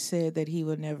said that he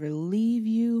will never leave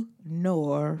you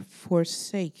nor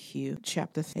forsake you.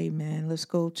 Chapter, amen. Let's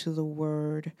go to the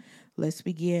word. Let's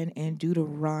begin in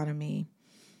Deuteronomy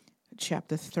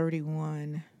chapter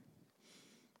 31.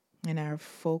 And our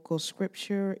focal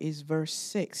scripture is verse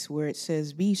 6, where it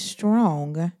says, "Be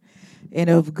strong and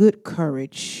of good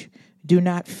courage. Do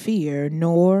not fear,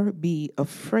 nor be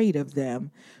afraid of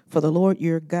them. For the Lord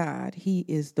your God, he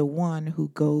is the one who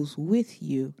goes with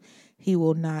you. He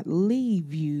will not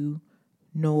leave you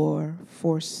nor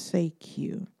forsake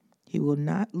you." He will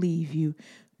not leave you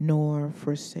nor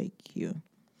forsake you.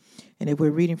 And if we're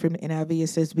reading from the NIV, it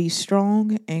says, "Be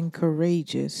strong and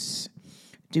courageous.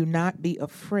 Do not be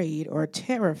afraid or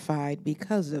terrified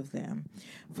because of them.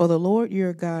 For the Lord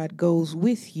your God goes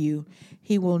with you.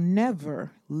 He will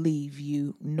never leave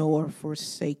you nor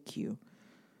forsake you."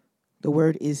 The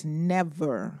word is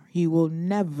never. He will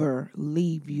never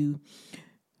leave you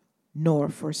nor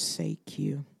forsake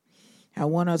you. I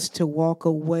want us to walk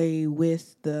away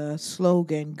with the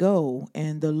slogan, "Go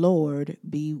and the Lord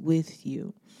be with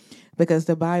you," because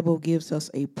the Bible gives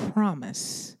us a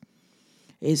promise.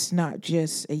 It's not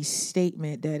just a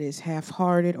statement that is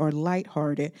half-hearted or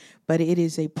lighthearted, but it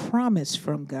is a promise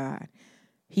from God.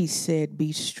 He said,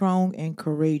 "Be strong and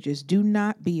courageous. Do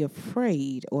not be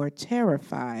afraid or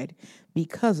terrified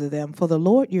because of them. For the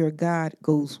Lord your God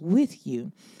goes with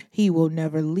you. He will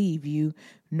never leave you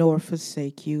nor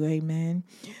forsake you." Amen.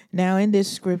 Now, in this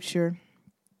scripture,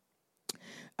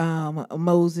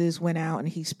 Moses went out and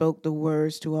he spoke the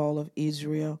words to all of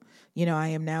Israel. I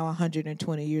am now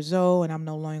 120 years old and I'm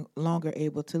no longer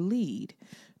able to lead.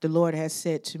 The Lord has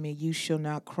said to me, "You shall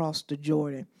not cross the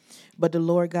Jordan." But the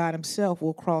Lord God himself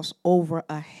will cross over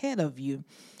ahead of you.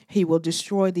 He will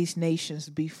destroy these nations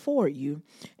before you,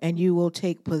 and you will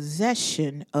take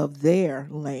possession of their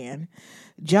land.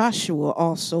 Joshua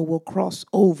also will cross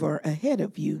over ahead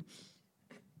of you,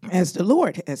 as the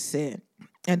Lord has said.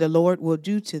 And the Lord will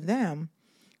do to them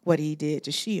what he did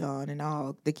to Sihon and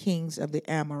Og, the kings of the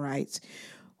Amorites,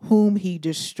 whom he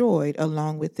destroyed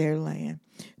along with their land.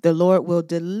 The Lord will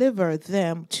deliver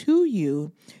them to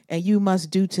you, and you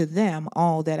must do to them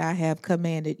all that I have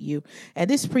commanded you. And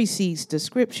this precedes the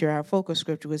scripture, our focus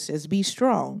scripture, which says, "Be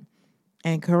strong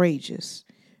and courageous.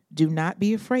 Do not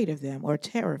be afraid of them or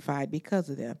terrified because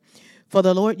of them. For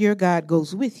the Lord your God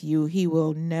goes with you. He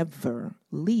will never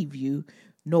leave you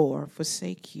nor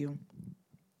forsake you."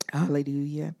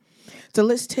 Hallelujah. So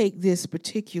let's take this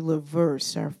particular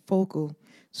verse, our focal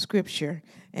scripture,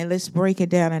 and let's break it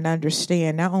down and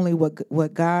understand not only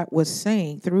what God was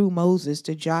saying through Moses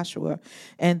to Joshua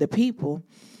and the people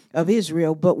of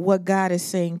Israel, but what God is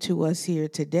saying to us here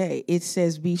today. It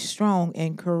says, "Be strong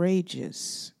and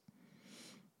courageous."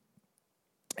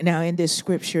 Now, in this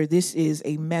scripture, this is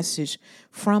a message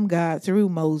from God through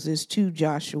Moses to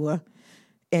Joshua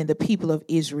and the people of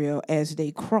Israel as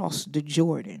they crossed the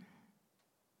Jordan.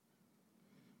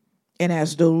 And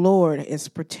as the Lord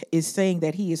is saying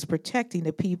that he is protecting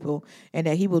the people and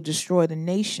that he will destroy the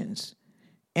nations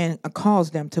and cause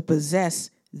them to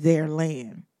possess their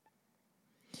land.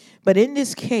 But in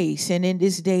this case and in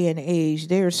this day and age,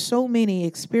 there are so many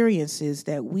experiences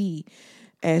that we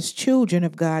as children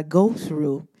of God go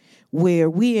through where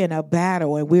we're in a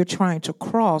battle and we're trying to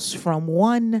cross from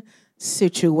one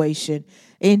situation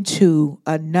into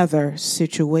another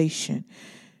situation.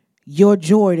 Your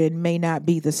Jordan may not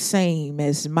be the same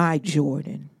as my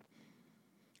Jordan.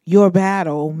 Your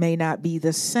battle may not be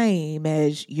the same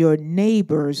as your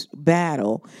neighbor's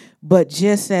battle. But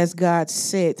just as God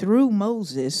said through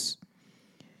Moses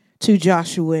to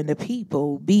Joshua and the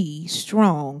people, "Be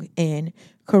strong and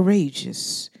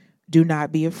courageous. Do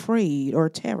not be afraid or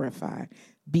terrified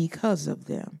because of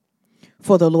them.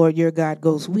 For the Lord your God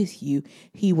goes with you.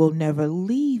 He will never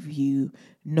leave you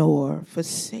nor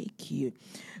forsake you."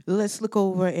 Let's look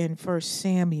over in 1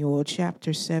 Samuel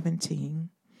chapter 17.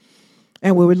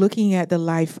 And we're looking at the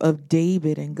life of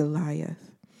David and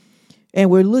Goliath.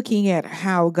 And we're looking at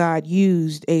how God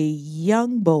used a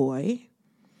young boy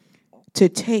to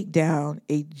take down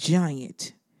a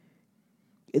giant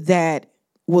that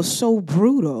was so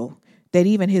brutal that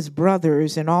even his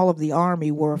brothers and all of the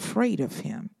army were afraid of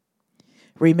him.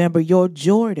 Remember, your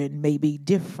Jordan may be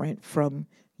different from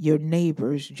your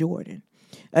neighbor's Jordan.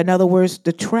 In other words,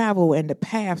 the travel and the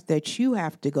path that you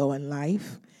have to go in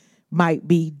life might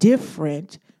be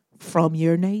different from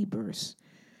your neighbor's.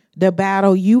 The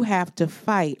battle you have to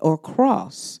fight or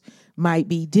cross might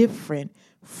be different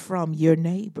from your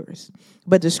neighbor's.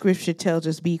 But the scripture tells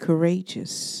us, "Be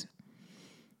courageous.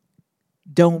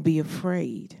 Don't be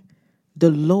afraid.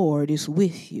 The Lord is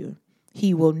with you.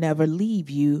 He will never leave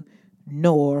you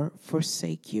nor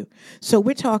forsake you. So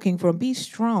we're talking from be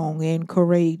strong and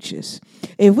courageous.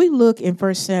 If we look in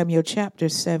 1 Samuel chapter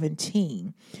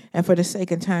 17, and for the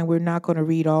sake of time, we're not going to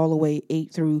read all the way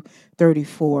 8 through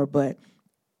 34, but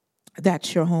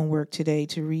that's your homework today,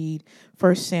 to read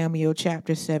 1 Samuel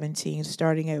chapter 17,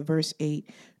 starting at verse 8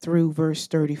 through verse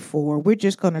 34. We're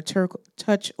just going to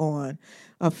touch on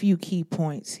a few key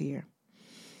points here.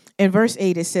 In verse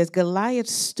 8, it says, Goliath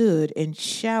stood and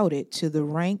shouted to the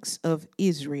ranks of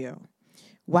Israel,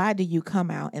 why do you come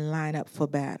out and line up for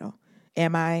battle?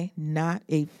 Am I not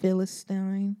a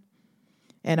Philistine?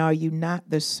 And are you not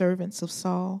the servants of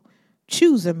Saul?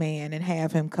 Choose a man and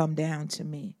have him come down to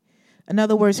me. In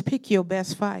other words, pick your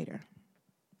best fighter.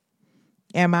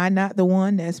 Am I not the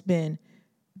one that's been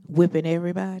whipping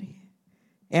everybody?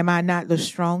 Am I not the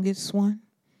strongest one?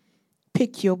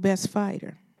 Pick your best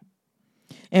fighter.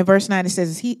 In verse 9, it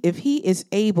says, if he is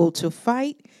able to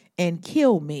fight and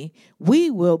kill me, we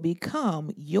will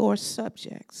become your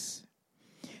subjects.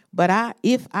 But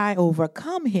if I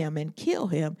overcome him and kill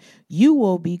him, you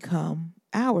will become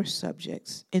our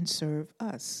subjects and serve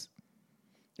us.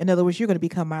 In other words, you're going to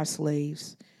become our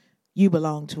slaves. You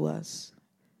belong to us,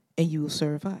 and you will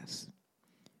serve us.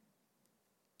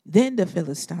 Then the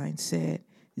Philistine said,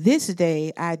 this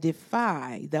day I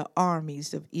defy the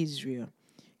armies of Israel.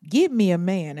 Give me a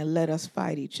man and let us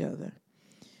fight each other.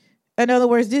 In other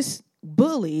words, this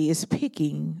bully is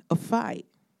picking a fight.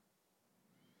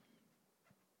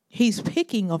 He's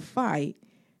picking a fight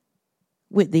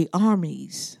with the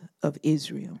armies of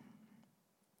Israel.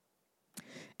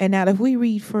 And now if we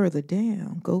read further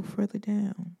down, go further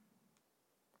down.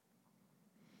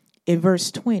 In verse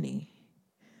 20,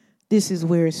 this is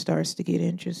where it starts to get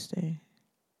interesting.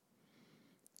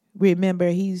 Remember,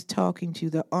 he's talking to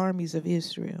the armies of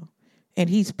Israel, and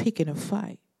he's picking a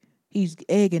fight. He's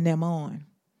egging them on.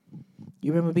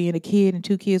 You remember being a kid and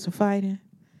two kids were fighting?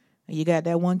 And you got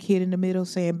that one kid in the middle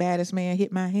saying, baddest man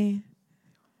hit my hand?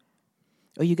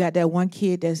 Or you got that one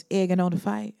kid that's egging on the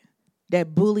fight?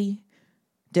 That bully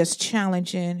that's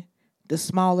challenging the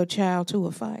smaller child to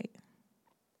a fight?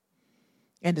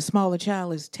 And the smaller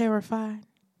child is terrified,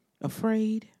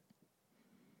 afraid.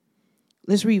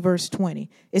 Let's read verse 20.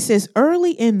 It says,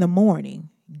 early in the morning,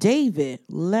 David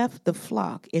left the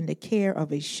flock in the care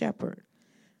of a shepherd,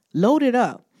 loaded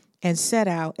up, and set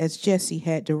out as Jesse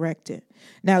had directed.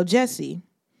 Now, Jesse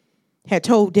had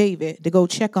told David to go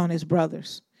check on his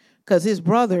brothers, because his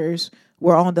brothers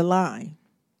were on the line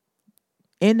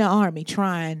in the army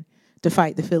trying to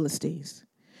fight the Philistines.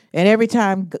 And every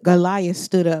time Goliath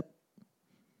stood up,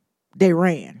 they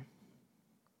ran.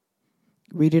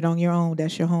 Read it on your own.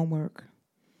 That's your homework.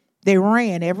 They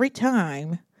ran every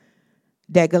time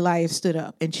that Goliath stood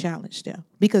up and challenged them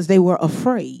because they were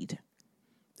afraid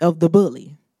of the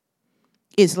bully.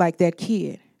 It's like that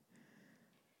kid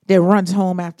that runs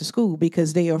home after school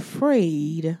because they are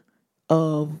afraid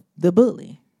of the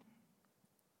bully.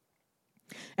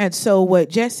 And so what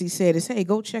Jesse said is, hey,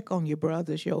 go check on your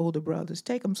brothers, your older brothers.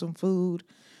 Take them some food.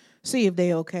 See if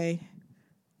they're okay.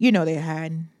 You know they're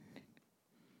hiding.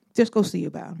 Just go see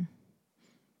about them.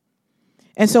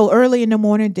 And so early in the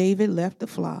morning, David left the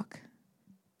flock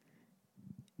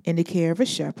in the care of a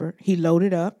shepherd. He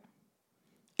loaded up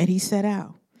and he set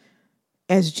out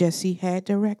as Jesse had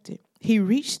directed. He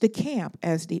reached the camp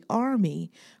as the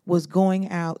army was going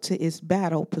out to its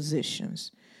battle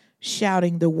positions,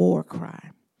 shouting the war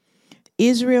cry.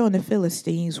 Israel and the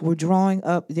Philistines were drawing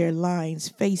up their lines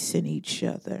facing each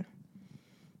other.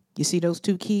 You see those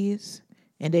two kids?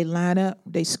 And they line up,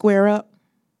 they square up,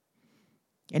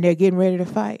 and they're getting ready to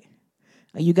fight.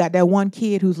 And you got that one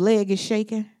kid whose leg is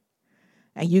shaking,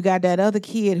 and you got that other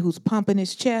kid who's pumping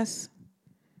his chest.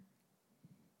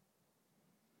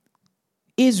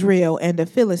 Israel and the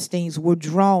Philistines were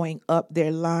drawing up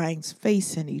their lines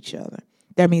facing each other.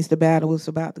 That means the battle is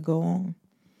about to go on.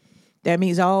 That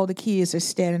means all the kids are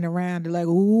standing around. They're like,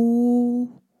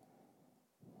 ooh,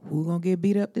 who's going to get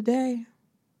beat up today?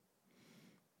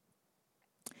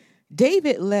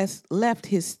 David left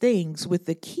his things with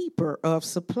the keeper of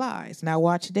supplies. Now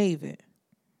watch David.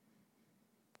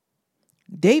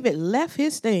 David left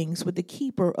his things with the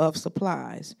keeper of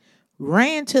supplies,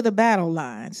 ran to the battle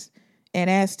lines, and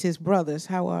asked his brothers,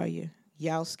 how are you?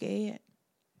 Y'all scared?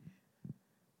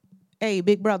 Hey,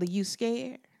 big brother, you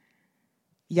scared?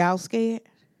 Y'all scared?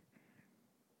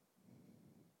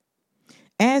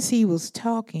 As he was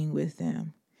talking with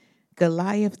them,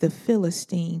 Goliath the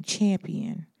Philistine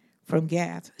champion from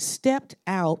Gath stepped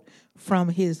out from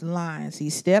his lines. He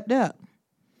stepped up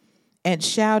and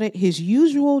shouted his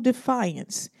usual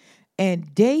defiance,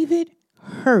 and David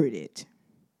heard it.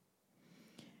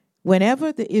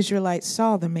 Whenever the Israelites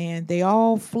saw the man, they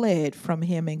all fled from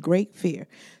him in great fear.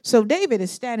 So David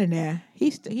is standing there.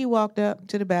 He walked up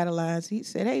to the battle lines. He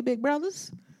said, "Hey, big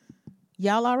brothers,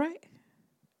 y'all all right?"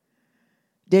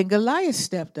 Then Goliath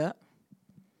stepped up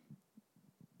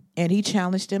and he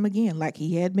challenged them again, like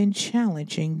he had been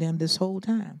challenging them this whole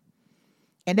time.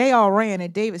 And they all ran,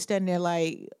 and David standing there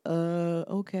like,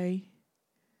 okay.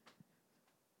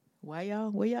 Where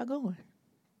y'all going?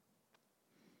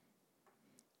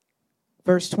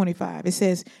 Verse 25, it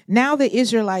says, "Now the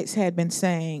Israelites had been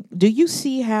saying, 'Do you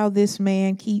see how this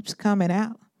man keeps coming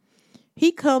out?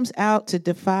 He comes out to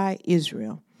defy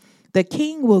Israel. The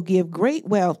king will give great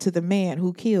wealth to the man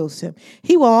who kills him.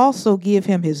 He will also give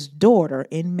him his daughter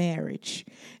in marriage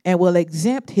and will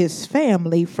exempt his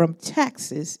family from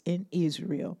taxes in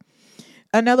Israel.'"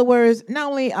 In other words, not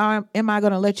only am I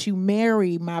going to let you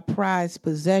marry my prized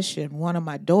possession, one of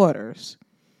my daughters,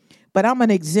 but I'm going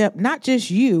to exempt not just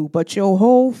you, but your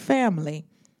whole family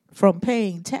from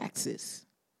paying taxes.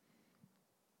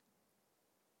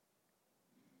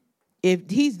 If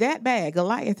he's that bad,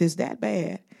 Goliath is that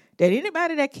bad, that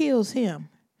anybody that kills him,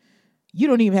 you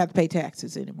don't even have to pay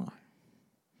taxes anymore.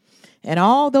 And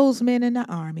all those men in the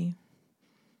army,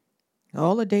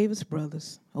 all of David's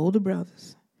brothers, older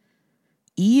brothers,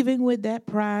 even with that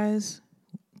prize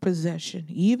possession,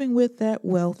 even with that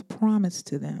wealth promised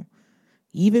to them,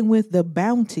 even with the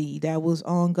bounty that was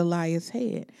on Goliath's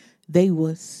head, they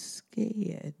were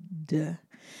scared.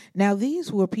 Now,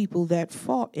 these were people that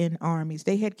fought in armies.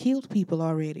 They had killed people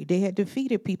already. They had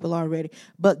defeated people already.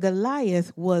 But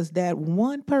Goliath was that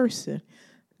one person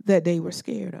that they were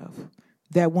scared of,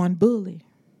 that one bully.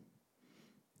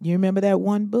 You remember that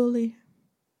one bully?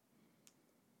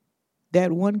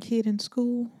 That one kid in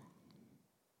school?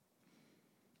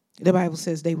 The Bible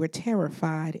says they were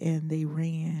terrified and they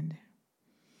ran.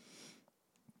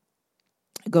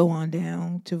 Go on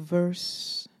down to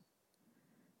verse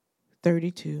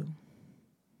 32.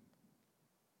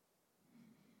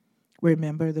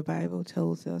 Remember, the Bible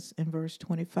tells us in verse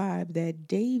 25 that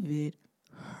David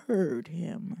heard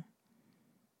him.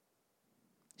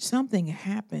 Something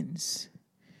happens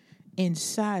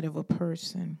inside of a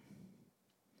person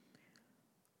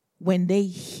when they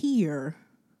hear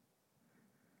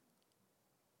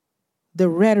the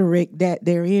rhetoric that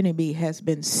their enemy has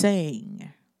been saying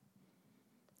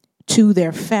to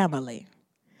their family.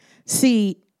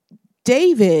 See,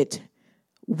 David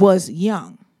was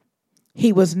young.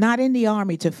 He was not in the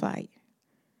army to fight.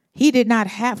 He did not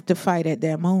have to fight at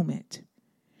that moment.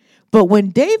 But when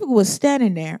David was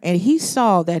standing there and he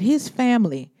saw that his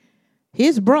family,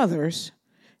 his brothers,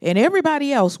 and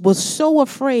everybody else was so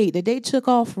afraid that they took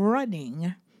off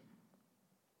running,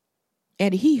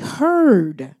 and he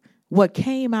heard what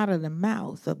came out of the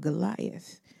mouth of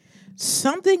Goliath,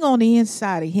 something on the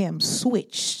inside of him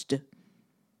switched.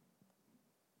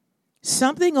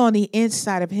 Something on the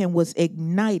inside of him was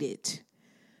ignited.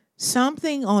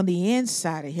 Something on the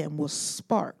inside of him was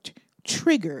sparked,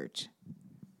 triggered.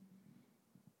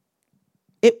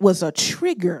 It was a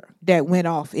trigger that went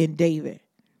off in David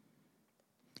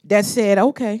that said,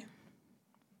 okay,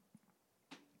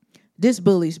 this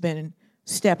bully's been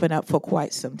stepping up for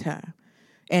quite some time.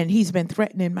 And he's been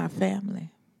threatening my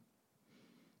family.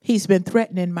 He's been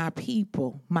threatening my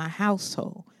people, my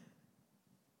household,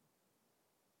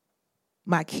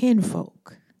 my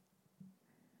kinfolk.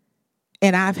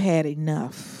 And I've had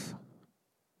enough.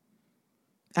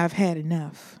 I've had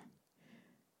enough.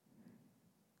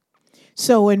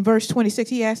 So in verse 26,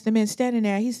 he asked the men standing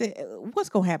there, he said, what's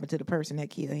going to happen to the person that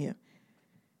killed him?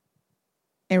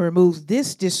 And removes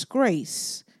this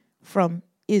disgrace from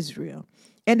Israel.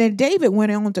 And then David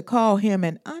went on to call him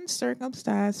an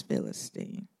uncircumcised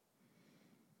Philistine.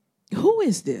 Who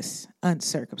is this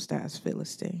uncircumcised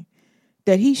Philistine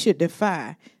that he should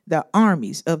defy the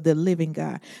armies of the living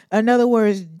God? In other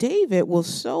words, David was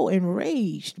so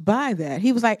enraged by that.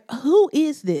 He was like, who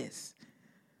is this?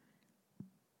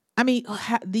 I mean,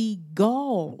 the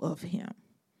gall of him.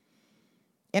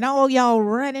 And all y'all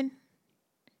running.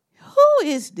 Who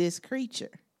is this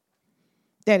creature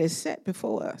that is set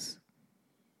before us?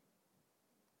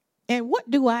 And what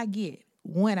do I get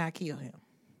when I kill him?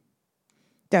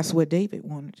 That's what David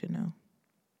wanted to know.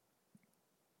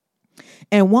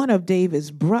 And one of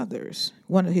David's brothers,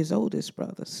 one of his oldest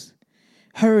brothers,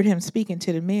 heard him speaking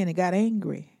to the men and got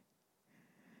angry,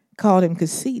 called him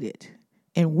conceited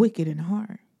and wicked in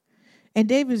heart. And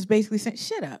David was basically saying,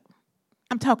 shut up.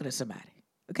 I'm talking to somebody,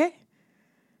 okay?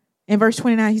 In verse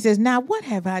 29, he says, now what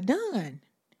have I done?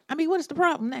 I mean, what is the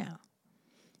problem now?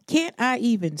 Can't I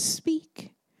even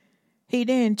speak? He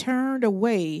then turned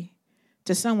away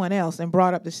to someone else and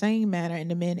brought up the same matter, and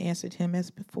the men answered him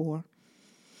as before.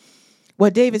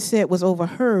 What David said was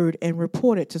overheard and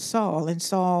reported to Saul, and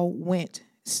Saul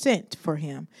sent for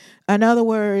him. In other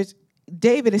words,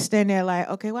 David is standing there like,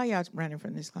 okay, why y'all running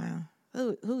from this clown?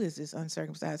 Who is this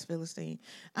uncircumcised Philistine?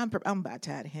 I'm about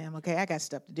tired of him, okay? I got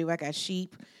stuff to do. I got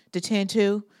sheep to tend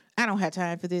to. I don't have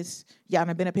time for this. Y'all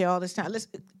done been up here all this time.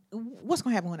 What's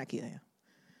going to happen when I kill him?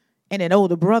 And an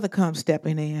older brother comes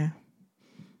stepping in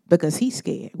because he's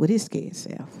scared with his scared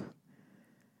self.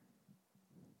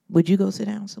 Would you go sit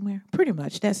down somewhere? Pretty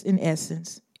much. That's in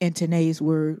essence, in today's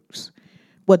words,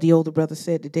 what the older brother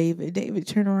said to David. David,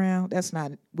 turn around. That's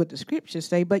not what the scriptures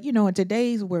say. But, in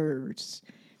today's words,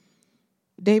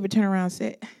 David turned around and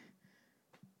said,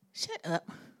 shut up.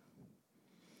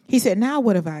 He said, now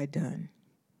what have I done?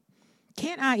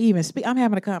 Can't I even speak? I'm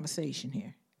having a conversation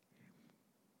here.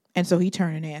 And so he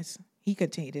turned and asked. He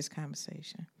continued this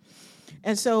conversation.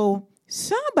 And so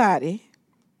somebody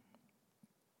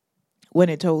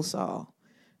went and told Saul,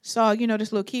 this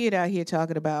little kid out here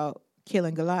talking about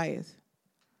killing Goliath.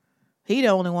 He the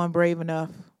only one brave enough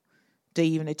to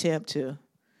even attempt to.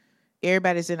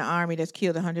 Everybody's in the army that's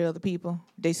killed 100 other people.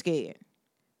 They scared.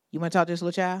 You want to talk to this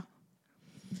little child?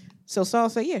 So Saul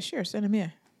said, yeah, sure, send him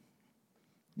here.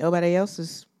 Nobody else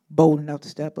is bold enough to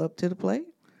step up to the plate.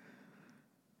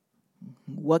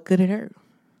 What could it hurt?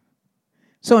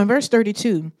 So in verse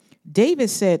 32, David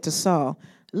said to Saul,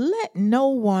 let no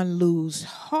one lose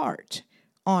heart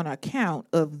on account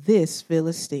of this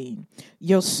Philistine.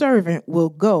 Your servant will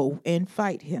go and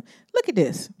fight him. Look at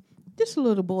this. This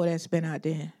little boy that's been out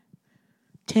there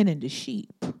tending the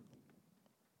sheep.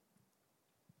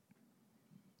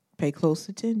 Pay close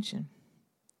attention.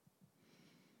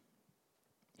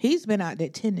 He's been out there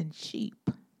tending sheep.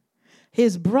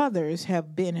 His brothers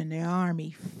have been in the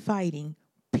army fighting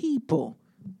people.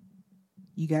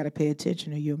 You got to pay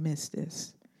attention or you'll miss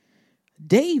this.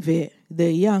 David,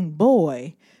 the young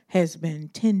boy, has been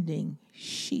tending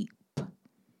sheep.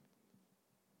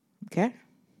 Okay?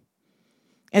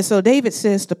 And so David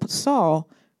says to Saul,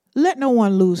 let no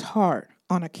one lose heart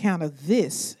on account of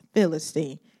this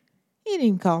Philistine. He didn't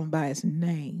even call him by his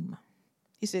name.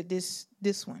 He said, this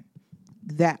one,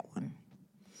 that one.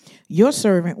 Your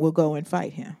servant will go and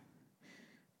fight him.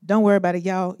 Don't worry about it.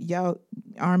 Y'all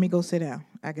army, go sit down.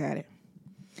 I got it.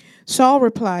 Saul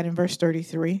replied in verse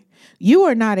 33, you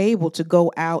are not able to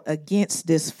go out against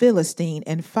this Philistine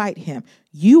and fight him.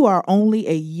 You are only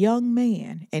a young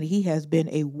man, and he has been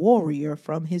a warrior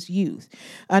from his youth.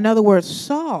 In other words,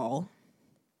 Saul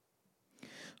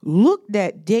looked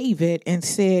at David and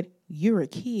said, you're a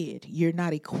kid. You're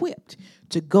not equipped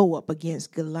to go up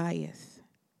against Goliath.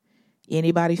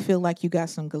 Anybody feel like you got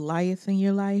some Goliath in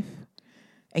your life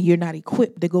and you're not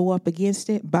equipped to go up against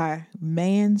it by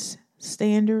man's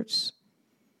standards?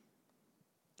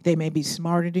 They may be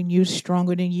smarter than you,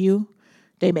 stronger than you.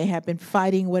 They may have been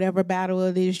fighting whatever battle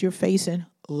it is you're facing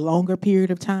a longer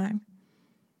period of time.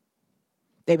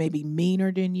 They may be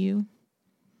meaner than you,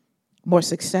 more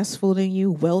successful than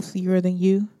you, wealthier than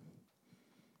you.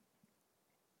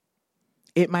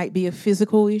 It might be a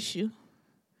physical issue.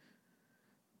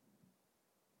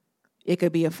 It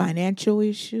could be a financial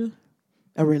issue,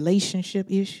 a relationship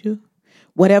issue.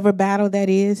 Whatever battle that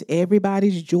is,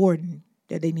 everybody's Jordan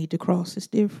that they need to cross is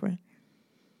different.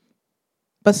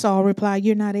 But Saul replied,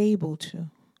 you're not able to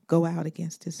go out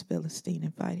against this Philistine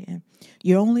and fight him.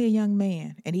 You're only a young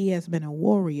man, and he has been a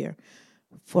warrior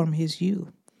from his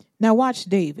youth. Now watch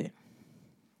David.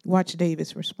 Watch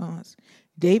David's response.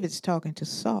 David's talking to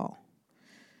Saul.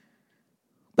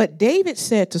 But David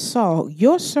said to Saul,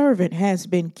 your servant has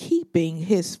been keeping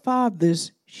his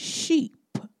father's sheep.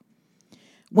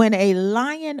 When a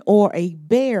lion or a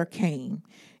bear came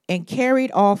and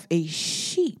carried off a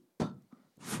sheep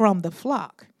from the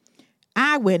flock,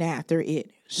 I went after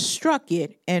it, struck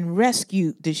it, and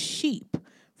rescued the sheep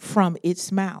from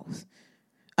its mouth.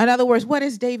 In other words, what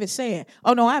is David saying?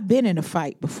 Oh, no, I've been in a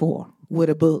fight before with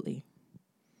a bully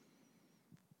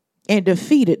and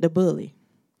defeated the bully.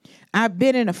 I've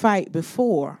been in a fight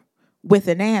before with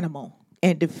an animal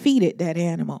and defeated that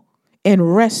animal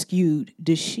and rescued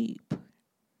the sheep.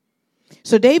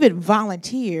 So David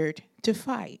volunteered to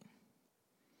fight.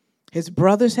 His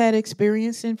brothers had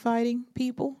experience in fighting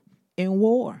people in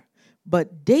war,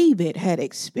 but David had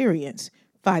experience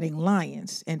fighting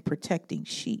lions and protecting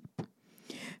sheep.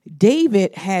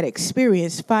 David had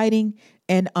experience fighting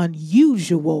an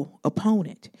unusual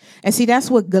opponent. And see, that's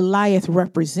what Goliath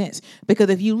represents. Because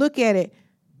if you look at it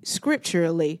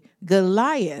scripturally,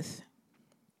 Goliath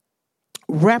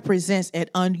represents an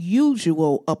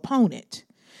unusual opponent,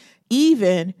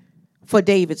 even for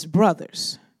David's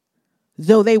brothers.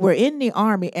 Though they were in the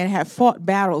army and had fought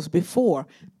battles before,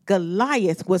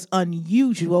 Goliath was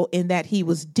unusual in that he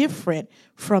was different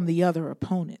from the other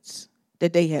opponents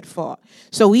that they had fought.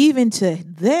 So even to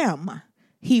them,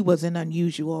 he was an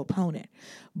unusual opponent.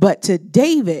 But to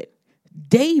David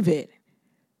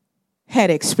had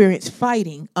experienced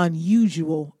fighting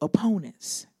unusual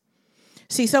opponents.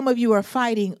 See, some of you are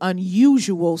fighting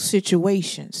unusual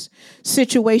situations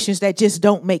that just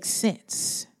don't make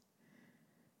sense.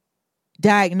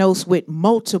 Diagnosed with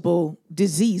multiple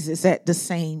diseases at the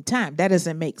same time. That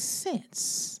doesn't make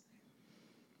sense.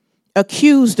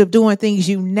 Accused of doing things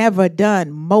you never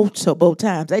done multiple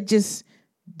times. That just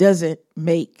doesn't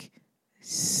make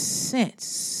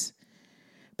sense.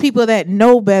 People that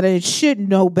know better, should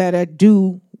know better,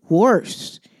 do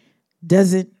worse.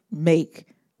 Doesn't make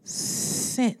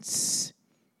sense.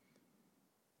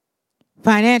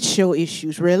 Financial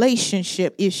issues,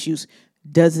 relationship issues,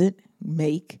 doesn't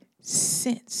make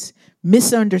sense.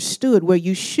 Misunderstood where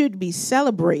you should be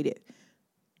celebrated,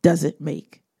 doesn't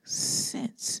make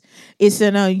sense. It's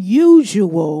an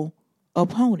unusual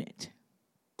opponent.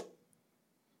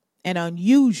 An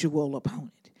unusual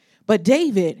opponent. But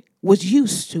David was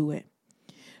used to it.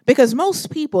 Because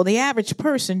most people, the average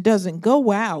person, doesn't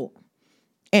go out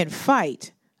and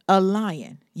fight a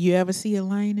lion. You ever see a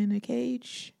lion in a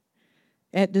cage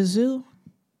at the zoo?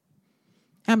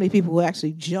 How many people will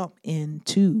actually jump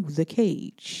into the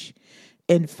cage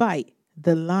and fight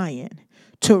the lion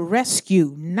to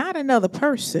rescue not another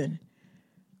person,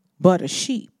 but a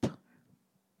sheep?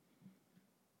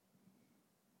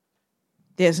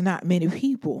 There's not many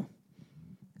people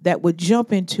that would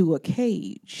jump into a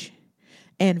cage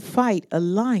and fight a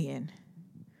lion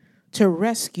to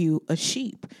rescue a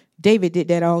sheep. David did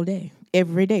that all day,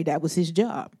 every day. That was his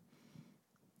job.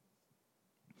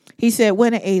 He said,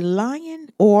 when a lion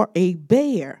or a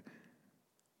bear,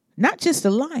 not just a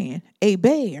lion, a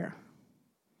bear.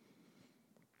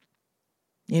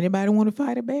 Anybody want to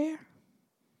fight a bear?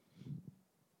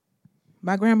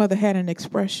 My grandmother had an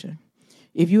expression.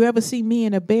 If you ever see me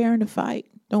and a bear in a fight,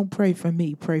 don't pray for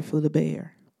me, pray for the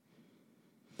bear.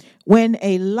 When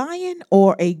a lion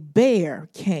or a bear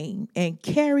came and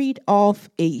carried off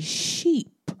a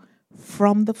sheep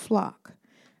from the flock,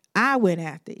 I went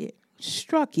after it,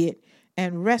 struck it,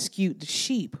 and rescued the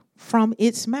sheep from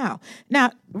its mouth.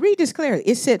 Now, read this clearly.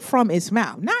 It said from its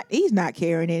mouth. He's not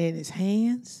carrying it in his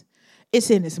hands. It's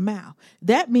in his mouth.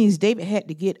 That means David had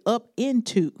to get up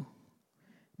into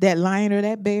that lion or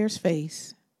that bear's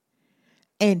face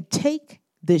and take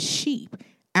the sheep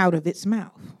out of its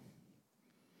mouth.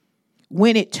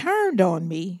 When it turned on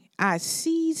me, I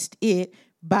seized it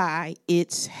by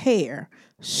its hair,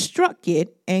 struck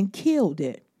it, and killed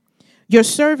it. Your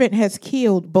servant has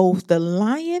killed both the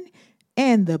lion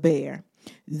and the bear.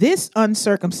 This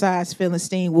uncircumcised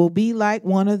Philistine will be like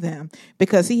one of them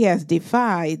because he has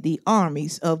defied the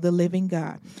armies of the living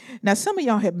God. Now, some of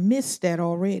y'all have missed that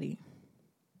already.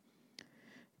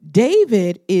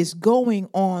 David is going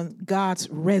on God's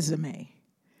resume.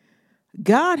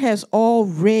 God has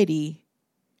already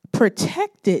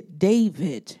protected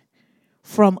David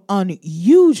from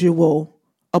unusual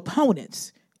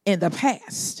opponents in the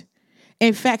past.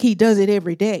 In fact, he does it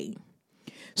every day.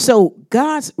 So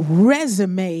God's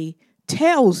resume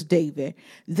tells David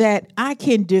that I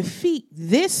can defeat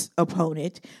this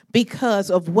opponent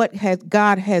because of what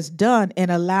God has done in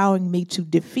allowing me to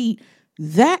defeat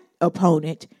that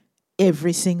opponent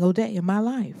every single day in my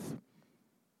life.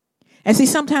 And see,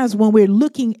 sometimes when we're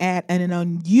looking at an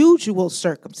unusual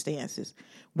circumstances,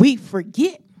 we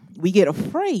forget, we get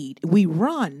afraid, we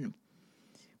run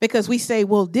because we say,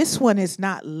 well, this one is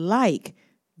not like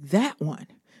that one.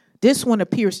 This one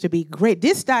appears to be great.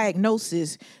 This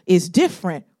diagnosis is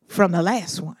different from the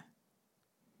last one.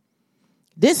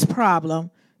 This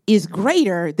problem is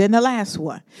greater than the last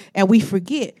one. And we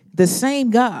forget the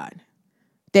same God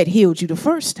that healed you the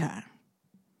first time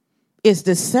is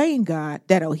the same God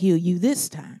that'll heal you this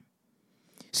time.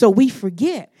 So we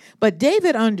forget. But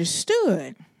David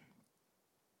understood.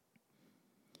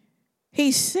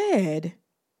 He said,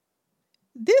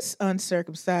 this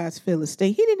uncircumcised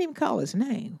Philistine, he didn't even call his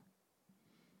name.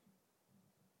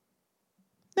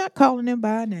 Not calling him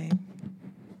by a name.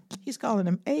 He's calling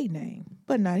him a name,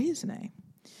 but not his name.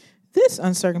 This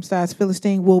uncircumcised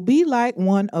Philistine will be like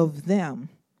one of them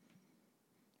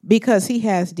because he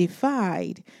has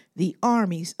defied the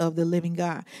armies of the living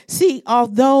God. See,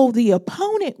 although the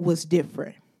opponent was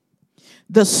different,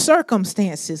 the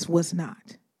circumstances was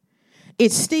not.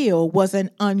 It still was an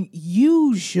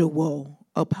unusual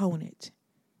opponent,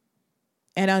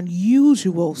 an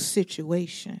unusual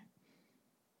situation.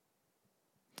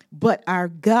 but our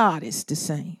God is the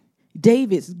same.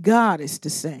 David's God is the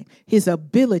same. His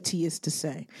ability is the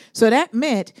same. So that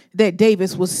meant that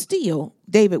David was still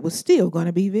going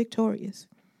to be victorious.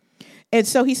 And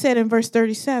so he said in verse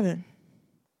 37,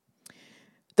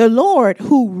 the Lord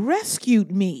who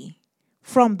rescued me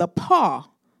from the paw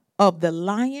of the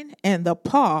lion and the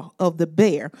paw of the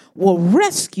bear will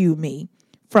rescue me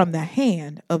from the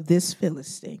hand of this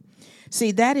Philistine.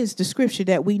 See, that is the scripture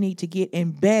that we need to get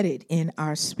embedded in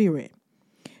our spirit.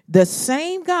 The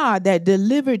same God that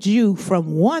delivered you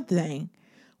from one thing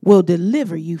will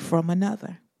deliver you from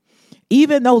another.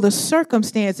 Even though the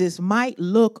circumstances might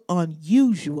look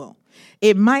unusual,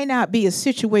 it might not be a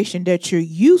situation that you're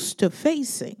used to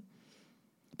facing,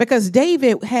 because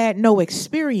David had no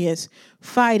experience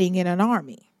fighting in an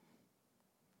army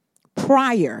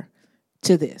prior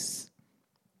to this.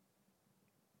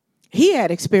 He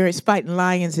had experience fighting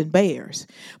lions and bears.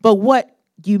 But what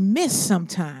you miss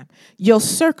sometime, your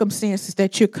circumstances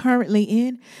that you're currently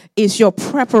in, is your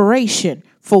preparation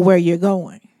for where you're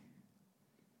going.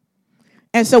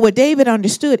 And so what David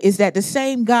understood is that the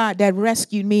same God that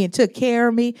rescued me and took care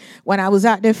of me when I was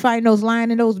out there fighting those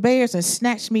lions and those bears and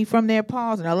snatched me from their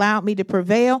paws and allowed me to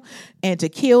prevail and to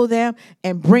kill them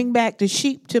and bring back the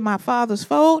sheep to my father's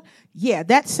fold, yeah,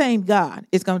 that same God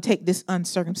is going to take this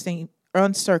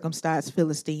uncircumcised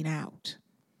Philistine out.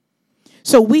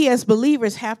 So we as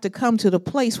believers have to come to the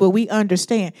place where we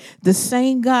understand the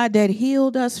same God that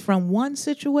healed us from one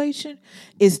situation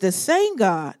is the same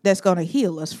God that's going to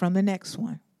heal us from the next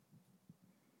one.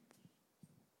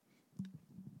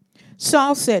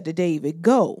 Saul said to David,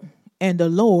 go, and the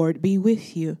Lord be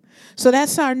with you. So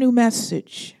that's our new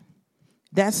message.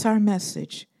 That's our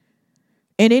message.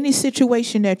 In any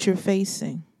situation that you're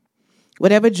facing,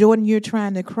 whatever Jordan you're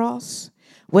trying to cross,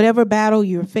 whatever battle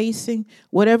you're facing,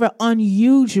 whatever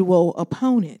unusual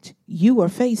opponent you are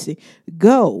facing,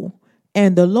 go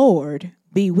and the Lord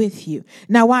be with you.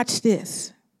 Now watch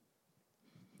this.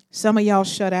 Some of y'all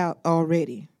shut out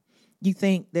already. You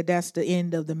think that that's the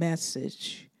end of the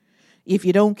message. If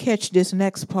you don't catch this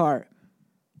next part,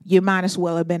 you might as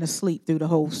well have been asleep through the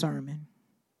whole sermon.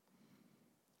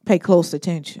 Pay close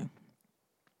attention.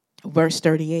 Verse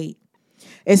 38.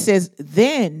 It says,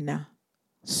 then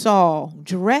Saul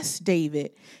dressed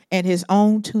David in his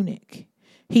own tunic.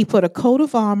 He put a coat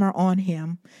of armor on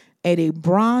him and a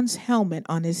bronze helmet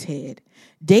on his head.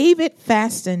 David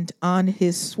fastened on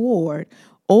his sword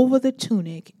over the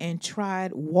tunic and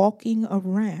tried walking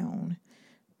around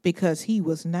because he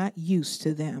was not used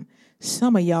to them.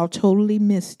 Some of y'all totally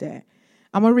missed that.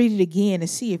 I'm going to read it again and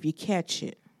see if you catch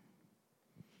it.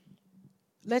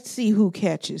 Let's see who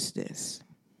catches this.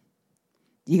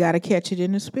 You got to catch it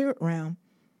in the spirit realm.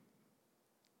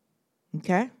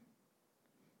 Okay?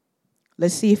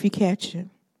 Let's see if you catch it.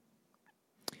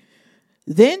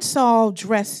 Then Saul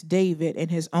dressed David in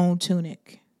his own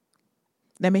tunic.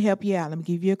 Let me help you out. Let me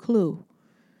give you a clue.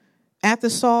 After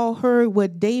Saul heard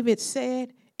what David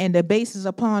said and the basis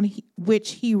upon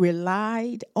which he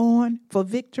relied on for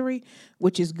victory,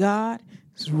 which is God,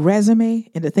 his resume,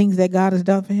 and the things that God has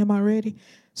done for him already,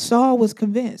 Saul was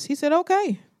convinced. He said,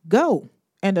 okay, go,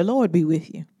 and the Lord be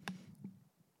with you.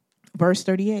 Verse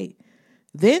 38.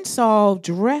 Then Saul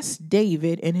dressed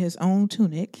David in his own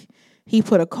tunic. He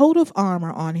put a coat of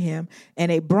armor on him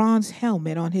and a bronze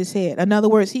helmet on his head. In other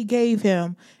words, he gave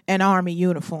him an army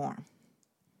uniform.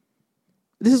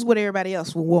 This is what everybody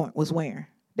else was wearing.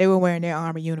 They were wearing their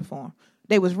army uniform.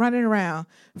 They was running around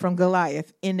from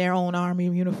Goliath in their own army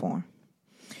uniform.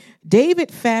 David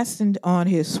fastened on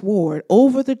his sword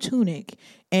over the tunic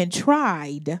and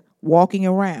tried walking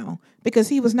around because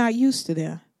he was not used to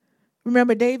them.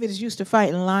 Remember, David is used to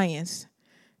fighting lions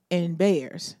and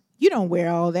bears. You don't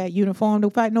wear all that uniform to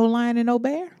fight no lion and no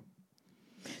bear.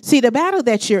 See, the battle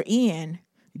that you're in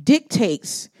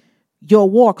dictates your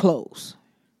war clothes.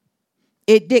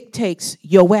 It dictates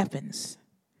your weapons.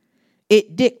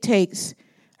 It dictates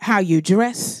how you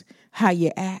dress, how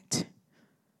you act.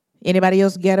 Anybody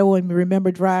else ghetto and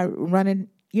remember running,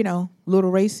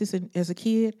 little races as a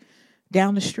kid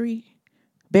down the street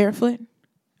barefoot?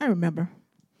 I remember.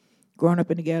 Growing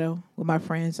up in the ghetto with my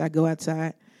friends, I'd go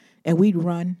outside and we'd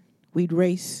run, we'd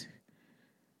race.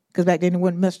 Because back then there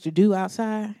wasn't much to do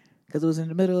outside because it was in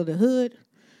the middle of the hood.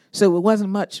 So it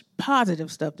wasn't much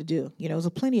positive stuff to do. It was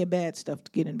plenty of bad stuff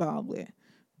to get involved with.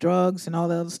 Drugs and all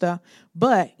the other stuff.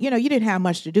 But, you didn't have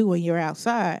much to do when you were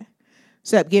outside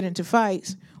except get into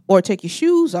fights or take your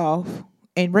shoes off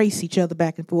and race each other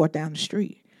back and forth down the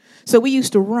street. So we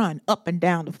used to run up and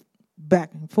down,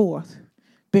 back and forth,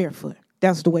 barefoot.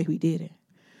 That's the way we did it.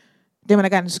 Then when I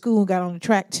got in school and got on the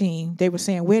track team, they were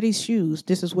saying, wear these shoes.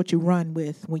 This is what you run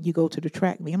with when you go to the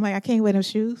track meet. I'm like, I can't wear those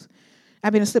shoes.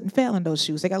 I've been slipped and fell in those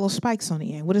shoes. They got little spikes on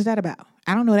the end. What is that about?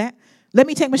 I don't know that. Let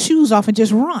me take my shoes off and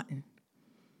just run.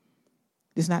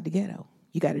 It's not the ghetto.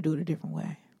 You got to do it a different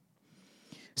way.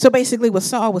 So basically what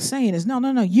Saul was saying is, no,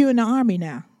 you're in the army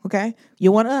now, okay?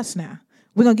 You're one of us now.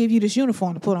 We're going to give you this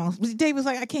uniform to put on. David was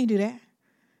like, I can't do that.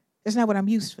 That's not what I'm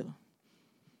used to.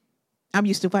 I'm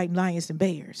used to fighting lions and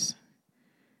bears,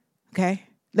 okay?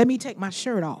 Let me take my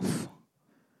shirt off,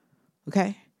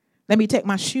 okay? Let me take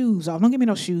my shoes off. Don't give me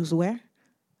no shoes to wear.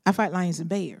 I fight lions and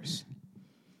bears.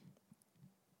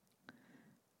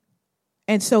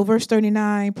 And so verse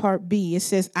 39, part B, it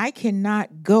says, I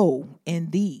cannot go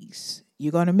in these.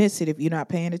 You're going to miss it if you're not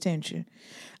paying attention.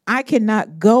 I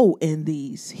cannot go in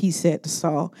these, he said to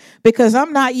Saul, because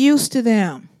I'm not used to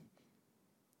them.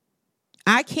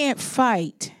 I can't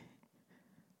fight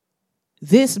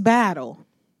this battle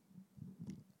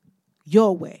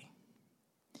your way.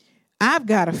 I've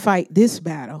got to fight this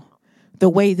battle the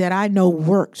way that I know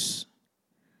works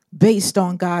based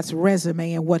on God's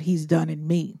resume and what he's done in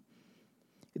me.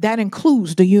 That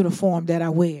includes the uniform that I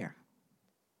wear.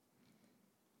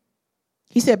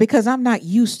 He said, because I'm not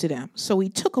used to them. So he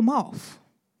took them off.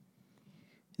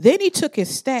 Then he took his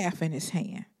staff in his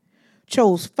hand,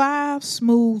 chose 5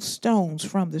 smooth stones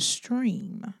from the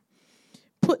stream,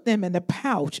 put them in the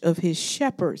pouch of his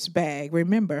shepherd's bag.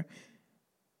 Remember,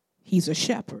 he's a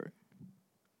shepherd.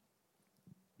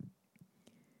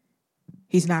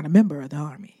 He's not a member of the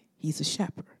army. He's a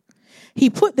shepherd. He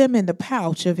put them in the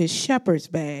pouch of his shepherd's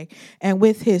bag, and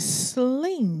with his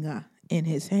sling in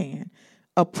his hand,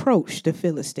 approached the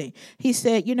Philistine. He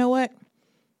said, you know what?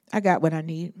 I got what I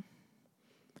need.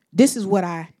 This is what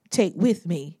I take with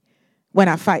me when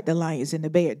I fight the lions and the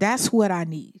bear. That's what I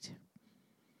need.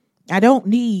 I don't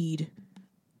need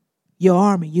your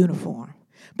army uniform.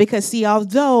 Because, see,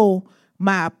 although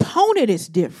my opponent is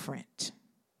different,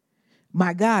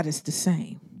 my God is the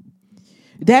same.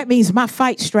 That means my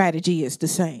fight strategy is the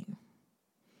same.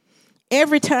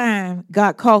 Every time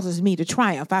God causes me to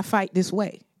triumph, I fight this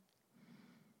way.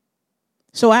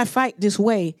 So I fight this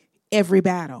way every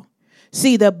battle.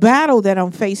 See, the battle that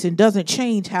I'm facing doesn't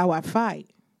change how I fight.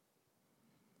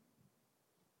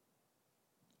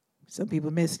 Some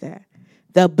people miss that.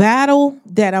 The battle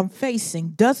that I'm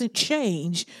facing doesn't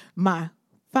change my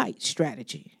fight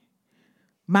strategy.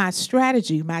 My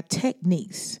strategy, my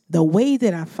techniques, the way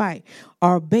that I fight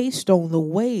are based on the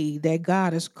way that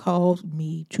God has called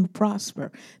me to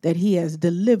prosper, that he has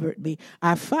delivered me.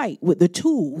 I fight with the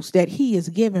tools that he has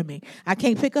given me. I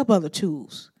can't pick up other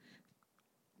tools.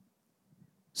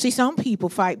 See, some people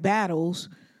fight battles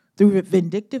through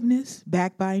vindictiveness,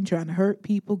 backbiting, trying to hurt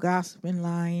people, gossiping,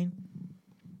 lying,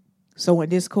 sowing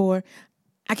discord.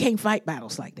 I can't fight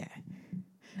battles like that.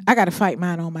 I got to fight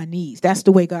mine on my knees. That's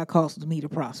the way God causes me to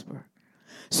prosper.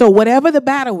 So whatever the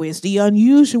battle is, the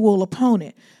unusual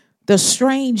opponent, the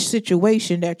strange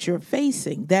situation that you're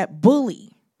facing, that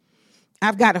bully,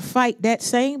 I've got to fight that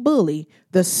same bully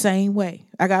the same way.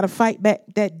 I got to fight back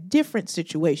that different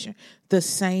situation the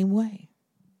same way.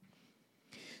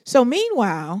 So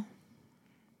meanwhile,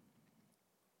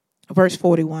 verse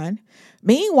 41,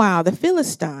 meanwhile, the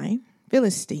Philistine,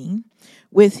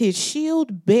 with his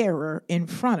shield bearer in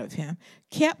front of him,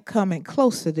 kept coming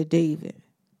closer to David.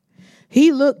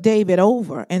 He looked David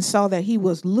over and saw that he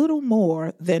was little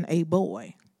more than a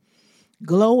boy,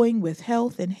 glowing with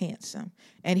health and handsome,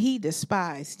 and he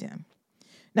despised him.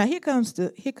 Now here comes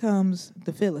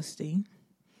the Philistine,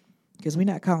 because we're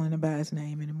not calling him by his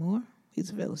name anymore. He's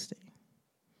a Philistine.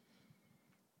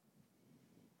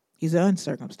 He's an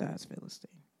uncircumcised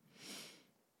Philistine.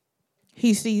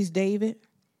 He sees David,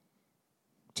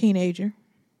 teenager,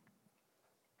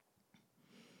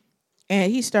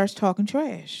 and he starts talking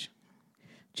trash,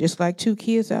 just like 2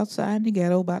 kids outside in the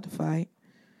ghetto about to fight,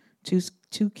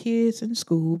 two kids in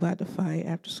school about to fight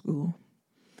after school.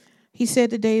 He said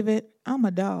to David, I'm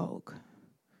a dog.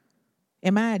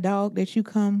 Am I a dog that you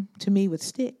come to me with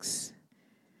sticks?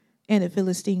 And the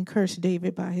Philistine cursed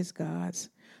David by his gods.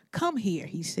 Come here,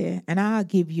 he said, and I'll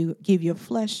give your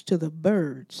flesh to the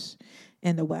birds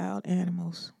and the wild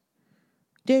animals.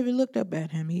 David looked up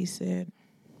at him. He said,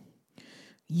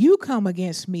 you come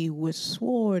against me with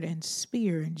sword and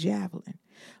spear and javelin,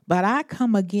 but I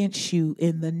come against you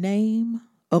in the name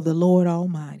of the Lord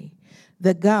Almighty,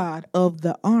 the God of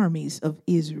the armies of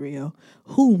Israel,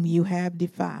 whom you have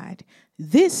defied.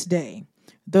 This day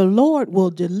the Lord will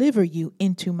deliver you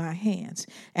into my hands,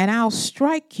 and I'll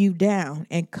strike you down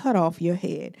and cut off your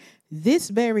head. This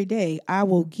very day I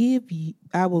will give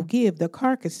the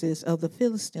carcasses of the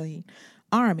Philistine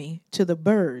army to the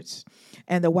birds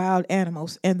and the wild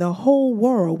animals, and the whole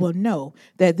world will know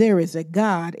that there is a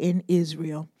God in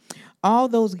Israel. All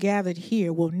those gathered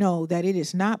here will know that it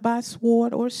is not by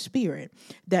sword or spirit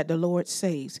that the Lord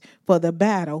saves, for the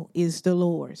battle is the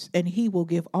Lord's, and he will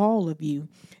give all of you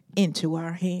into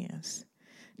our hands.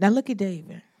 Now look at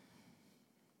David.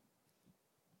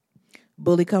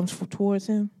 Bully comes towards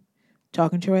him,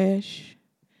 talking trash.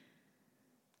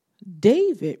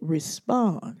 David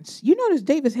responds. You notice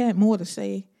David had more to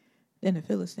say than the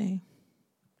Philistine.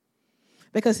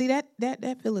 Because see,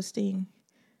 that Philistine,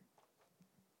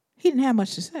 he didn't have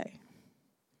much to say.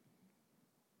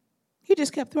 He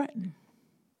just kept threatening.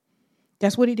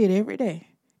 That's what he did every day.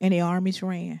 And the armies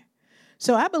ran.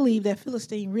 So I believe that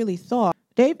Philistine really thought,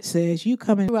 David says, you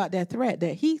coming throughout that threat,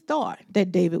 that he thought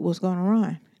that David was going to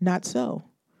run. Not so.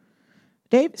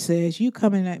 David says, you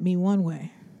coming at me one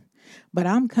way, but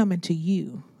I'm coming to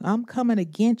you. I'm coming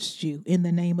against you in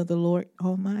the name of the Lord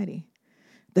Almighty,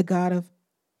 the God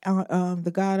of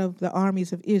the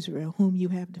armies of Israel, whom you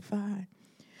have defied.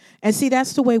 And see,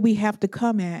 that's the way we have to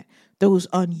come at those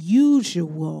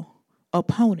unusual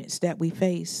opponents that we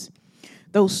face,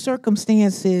 those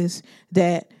circumstances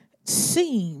that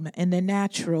seem in the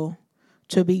natural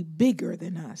to be bigger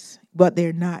than us, but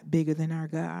they're not bigger than our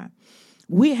God.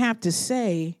 We have to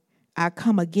say, I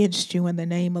come against you in the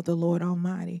name of the Lord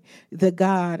Almighty, the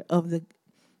God of the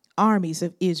armies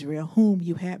of Israel, whom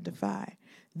you have defied.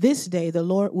 This day the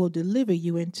Lord will deliver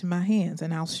you into my hands,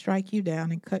 and I'll strike you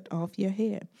down and cut off your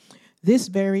head. This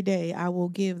very day I will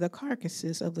give the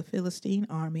carcasses of the Philistine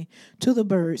army to the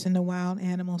birds and the wild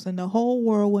animals, and the whole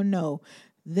world will know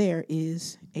there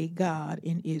is a God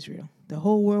in Israel. The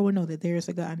whole world will know that there is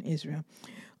a God in Israel.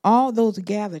 All those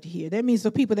gathered here, that means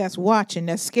the people that's watching,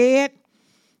 that's scared,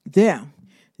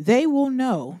 they will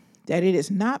know that it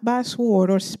is not by sword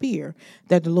or spear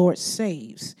that the Lord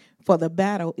saves, for the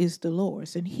battle is the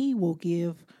Lord's, and he will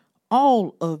give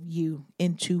all of you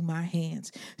into my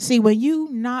hands. See, when you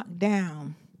knock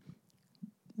down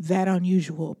that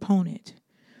unusual opponent,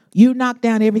 you knock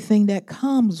down everything that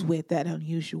comes with that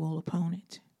unusual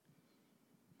opponent.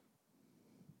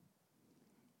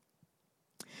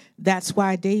 That's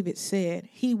why David said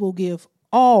he will give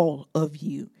all of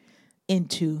you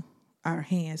into our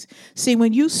hands. See,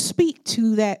 when you speak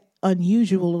to that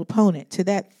unusual opponent, to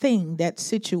that thing, that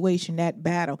situation, that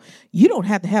battle, you don't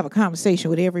have to have a conversation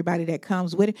with everybody that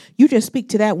comes with it. You just speak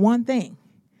to that one thing.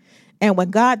 And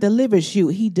when God delivers you,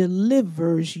 he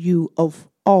delivers you of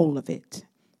all of it.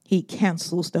 He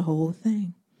cancels the whole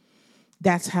thing.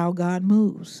 That's how God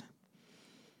moves.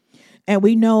 And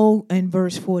we know in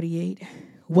verse 48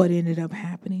 what ended up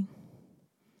happening.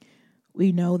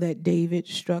 We know that David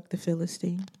struck the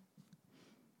Philistine,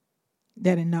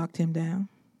 that it knocked him down.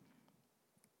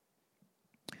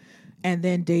 And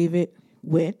then David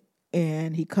went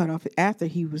and he cut off, after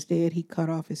he was dead, he cut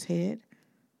off his head.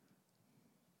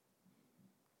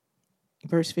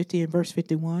 Verse 50 and verse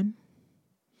 51.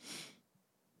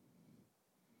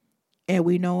 And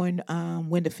we know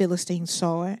when the Philistines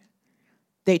saw it,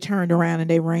 they turned around and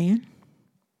they ran.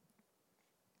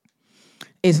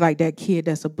 It's like that kid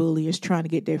that's a bully is trying to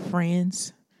get their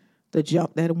friends to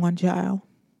jump that one child.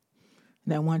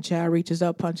 And that one child reaches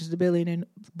up, punches the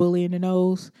bully in the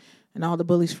nose, and all the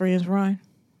bully's friends run.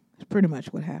 That's pretty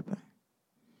much what happened.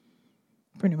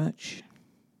 Pretty much.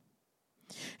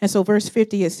 And so verse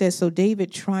 50, it says, so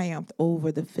David triumphed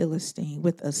over the Philistine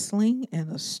with a sling and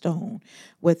a stone,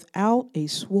 without a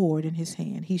sword in his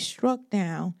hand. He struck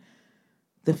down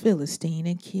the Philistine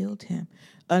and killed him.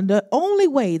 And the only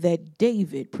way that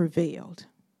David prevailed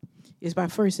is by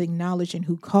first acknowledging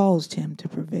who caused him to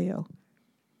prevail,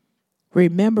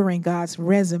 remembering God's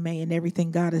resume and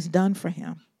everything God has done for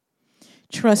him,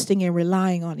 trusting and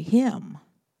relying on him,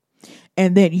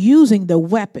 and then using the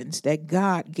weapons that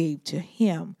God gave to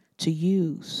him to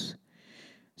use.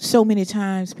 So many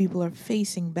times people are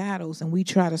facing battles and we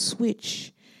try to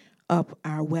switch up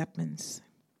our weapons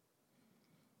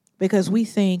because we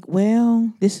think,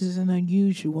 well, this is an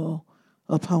unusual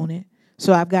opponent,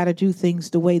 so I've got to do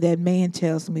things the way that man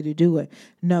tells me to do it.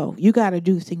 No, you got to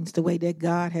do things the way that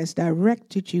God has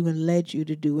directed you and led you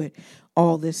to do it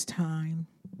all this time.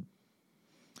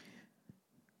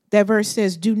 That verse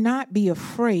says, do not be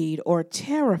afraid or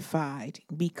terrified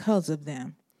because of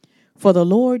them, for the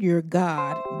Lord your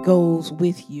God goes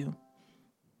with you.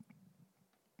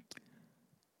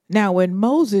 Now, when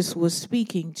Moses was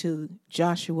speaking to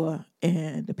Joshua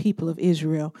and the people of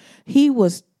Israel, he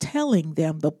was telling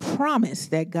them the promise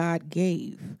that God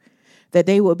gave, that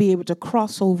they would be able to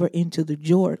cross over into the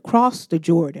Jordan, cross the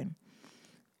Jordan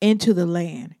into the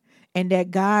land. and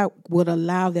that God would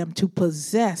allow them to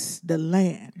possess the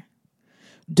land.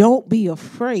 Don't be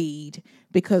afraid,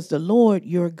 because the Lord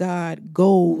your God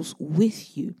goes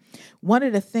with you. One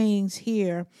of the things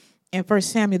here in 1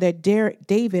 Samuel that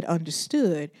David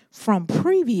understood from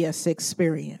previous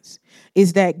experience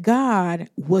is that God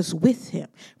was with him.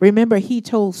 Remember, he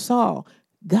told Saul,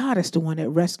 God is the one that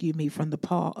rescued me from the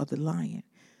paw of the lion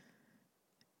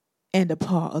and the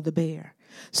paw of the bear.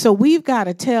 So we've got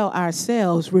to tell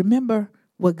ourselves, remember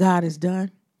what God has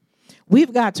done.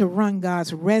 We've got to run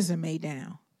God's resume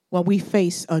down when we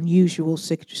face unusual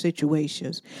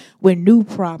situations, when new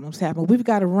problems happen. We've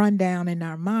got to run down in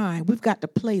our mind. We've got to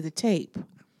play the tape.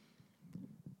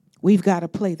 We've got to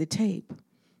play the tape.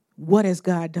 What has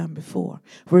God done before?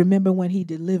 Remember when he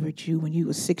delivered you when you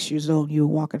were 6 years old and you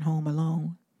were walking home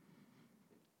alone?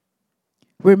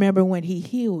 Remember when he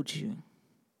healed you?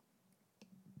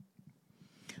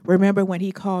 Remember when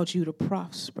he called you to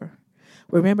prosper?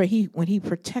 Remember when he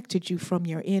protected you from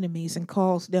your enemies and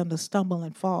caused them to stumble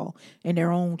and fall in their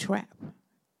own trap?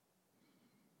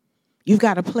 You've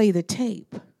got to play the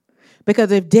tape.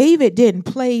 Because if David didn't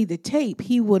play the tape,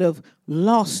 he would have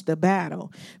lost the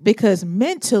battle. Because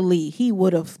mentally, he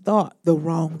would have thought the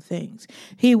wrong things.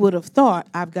 He would have thought,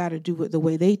 I've got to do it the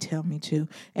way they tell me to,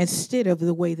 instead of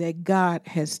the way that God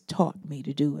has taught me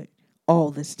to do it all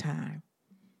this time.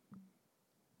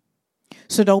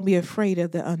 So don't be afraid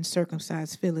of the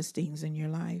uncircumcised Philistines in your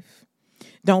life.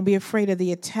 Don't be afraid of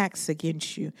the attacks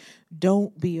against you.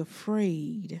 Don't be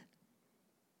afraid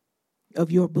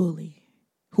of your bully,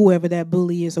 whoever that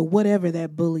bully is or whatever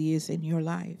that bully is in your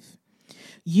life.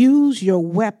 Use your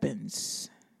weapons,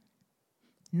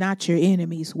 not your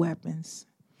enemy's weapons.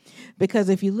 Because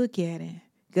if you look at it,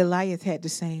 Goliath had the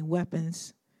same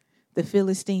weapons. The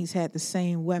Philistines had the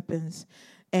same weapons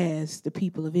as the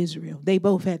people of Israel. They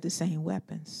both had the same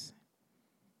weapons.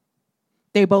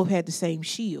 They both had the same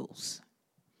shields.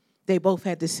 They both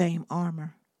had the same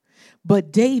armor.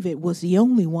 But David was the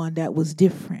only one that was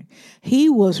different. He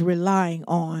was relying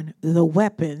on the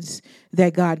weapons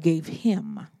that God gave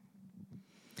him.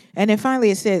 And then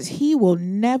finally it says, he will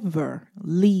never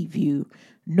leave you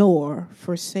nor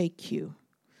forsake you.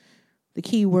 The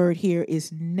key word here is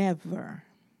never.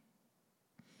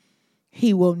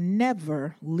 He will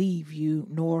never leave you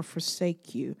nor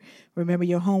forsake you. Remember,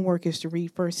 your homework is to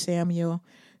read 1 Samuel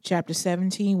chapter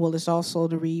 17. Well, it's also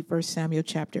to read 1 Samuel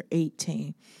chapter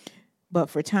 18. But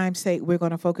for time's sake, we're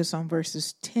going to focus on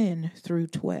verses 10 through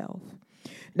 12.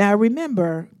 Now,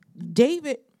 remember,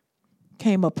 David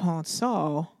came upon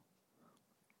Saul.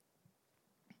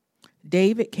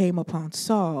 David came upon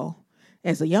Saul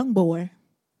as a young boy,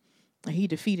 and he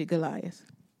defeated Goliath.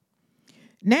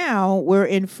 Now we're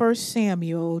in 1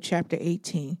 Samuel chapter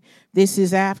 18. This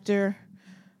is after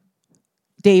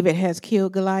David has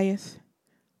killed Goliath.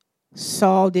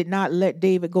 Saul did not let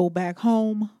David go back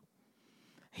home.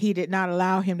 He did not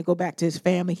allow him to go back to his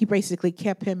family. He basically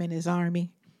kept him in his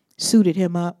army, suited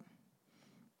him up.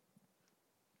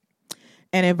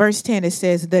 And in verse 10 it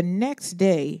says, the next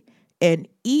day an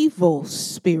evil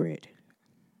spirit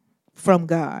from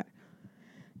God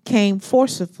came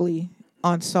forcibly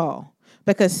on Saul.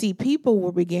 Because, see, people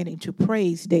were beginning to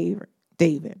praise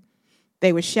David.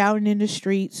 They were shouting in the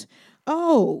streets,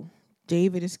 oh,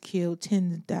 David has killed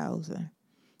 10,000.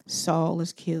 Saul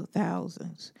has killed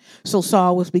thousands. So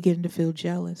Saul was beginning to feel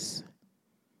jealous.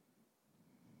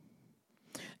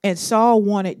 And Saul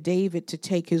wanted David to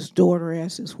take his daughter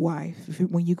as his wife.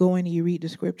 When you go in and you read the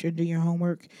scripture and do your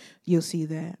homework, you'll see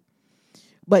that.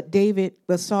 But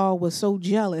Saul was so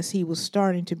jealous, he was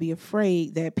starting to be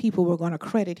afraid that people were going to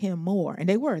credit him more. And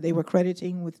they were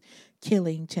crediting with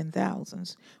killing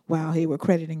 10,000s, while they were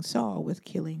crediting Saul with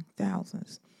killing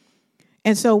thousands.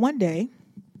 And so one day,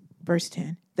 verse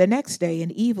 10, the next day,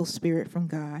 an evil spirit from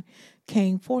God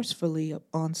came forcefully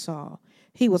on Saul.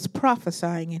 He was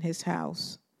prophesying in his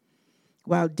house,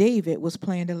 while David was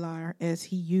playing the lyre as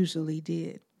he usually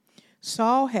did.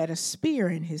 Saul had a spear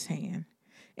in his hand,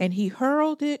 and he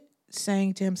hurled it,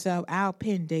 saying to himself, I'll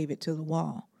pin David to the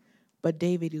wall. But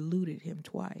David eluded him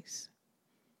twice.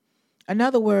 In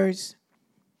other words,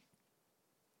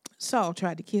 Saul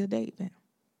tried to kill David,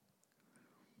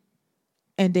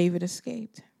 and David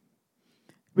escaped.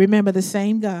 Remember, the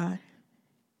same God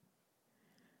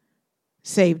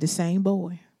saved the same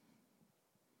boy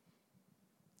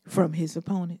from his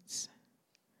opponents.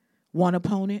 One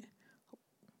opponent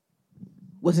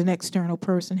was an external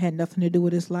person, had nothing to do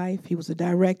with his life. He was a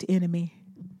direct enemy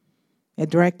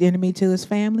to his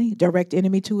family, direct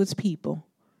enemy to his people.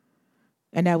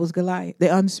 And that was Goliath,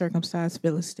 the uncircumcised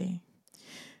Philistine.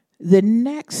 The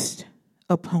next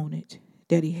opponent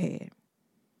that he had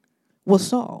was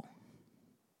Saul.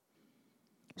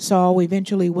 Saul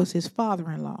eventually was his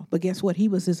father-in-law. But guess what? He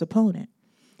was his opponent.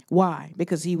 Why?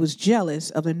 Because he was jealous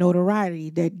of the notoriety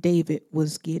that David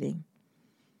was getting.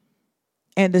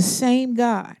 And the same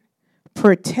God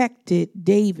protected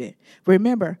David.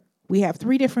 Remember, we have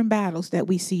 3 different battles that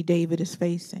we see David is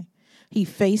facing. He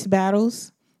faced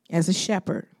battles as a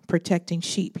shepherd, protecting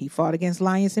sheep. He fought against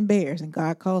lions and bears, and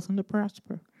God calls him to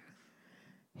prosper.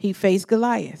 He faced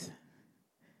Goliath.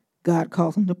 God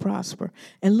calls him to prosper.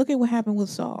 And look at what happened with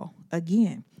Saul.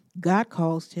 Again, God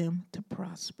caused him to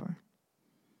prosper.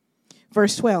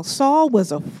 Verse 12, Saul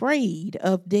was afraid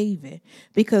of David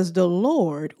because the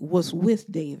Lord was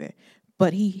with David,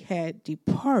 but he had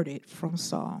departed from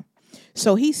Saul.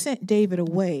 So he sent David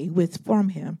away from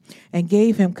him and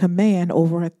gave him command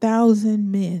over 1,000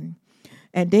 men.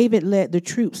 And David led the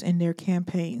troops in their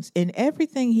campaigns. In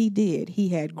everything he did, he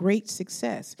had great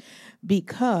success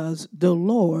because the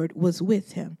Lord was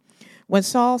with him. When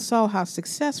Saul saw how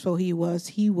successful he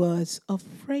was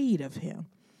afraid of him.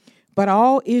 But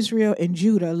all Israel and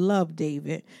Judah loved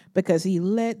David because he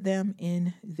led them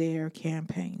in their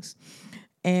campaigns.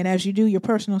 And as you do your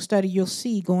personal study, you'll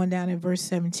see going down in verse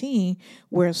 17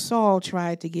 where Saul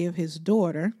tried to give his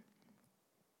daughter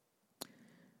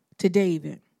to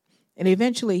David. And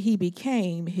eventually he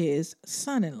became his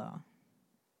son-in-law.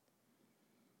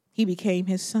 He became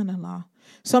his son-in-law.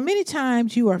 So many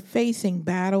times you are facing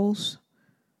battles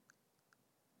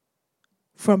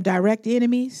from direct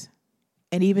enemies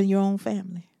and even your own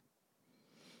family.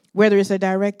 Whether it's a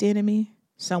direct enemy,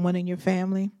 someone in your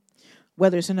family,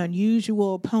 whether it's an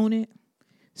unusual opponent,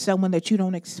 someone that you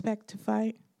don't expect to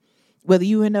fight, whether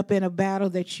you end up in a battle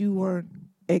that you weren't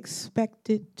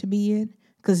expected to be in,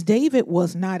 because David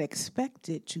was not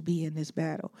expected to be in this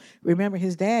battle. Remember,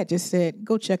 his dad just said,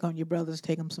 go check on your brothers,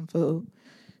 take them some food,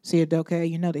 see if they're okay.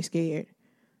 You know they're scared.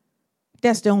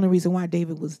 That's the only reason why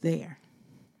David was there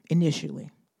initially.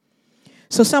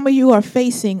 So some of you are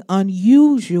facing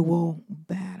unusual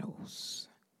battles.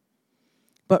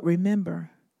 But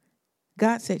remember,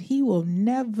 God said he will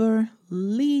never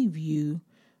leave you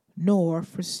nor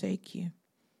forsake you.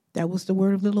 That was the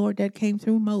word of the Lord that came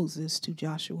through Moses to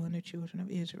Joshua and the children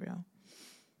of Israel.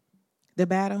 The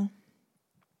battle,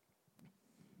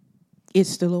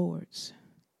 it's the Lord's.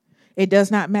 It does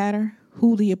not matter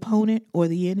who the opponent or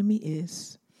the enemy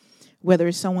is, whether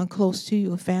it's someone close to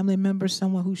you, a family member,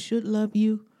 someone who should love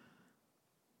you,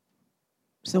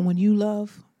 someone you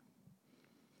love,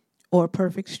 or a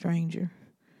perfect stranger.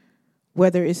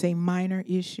 Whether it's a minor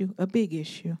issue, a big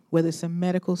issue, whether it's a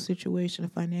medical situation, a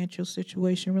financial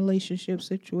situation, relationship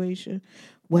situation,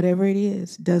 whatever it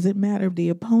is, doesn't matter the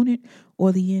opponent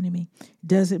or the enemy.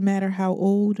 Doesn't matter how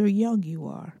old or young you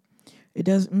are. It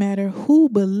doesn't matter who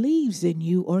believes in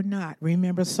you or not.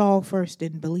 Remember, Saul first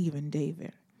didn't believe in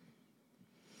David.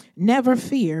 Never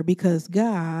fear because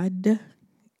God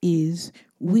is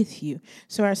with you.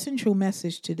 So our central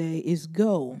message today is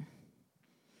go.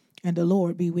 And the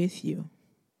Lord be with you.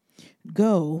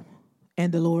 Go,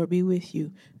 and the Lord be with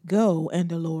you. Go, and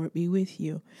the Lord be with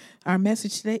you. Our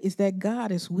message today is that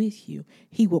God is with you.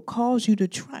 He will cause you to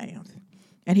triumph,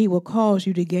 and he will cause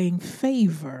you to gain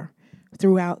favor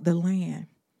throughout the land.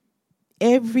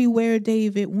 Everywhere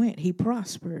David went, he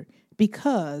prospered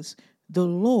because the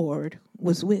Lord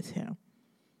was with him.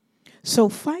 So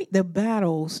fight the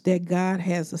battles that God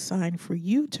has assigned for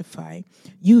you to fight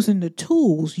using the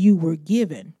tools you were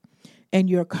given and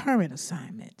your current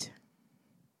assignment.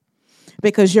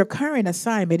 Because your current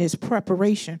assignment is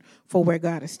preparation for where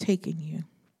God is taking you.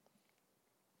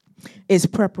 It's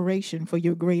preparation for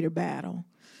your greater battle.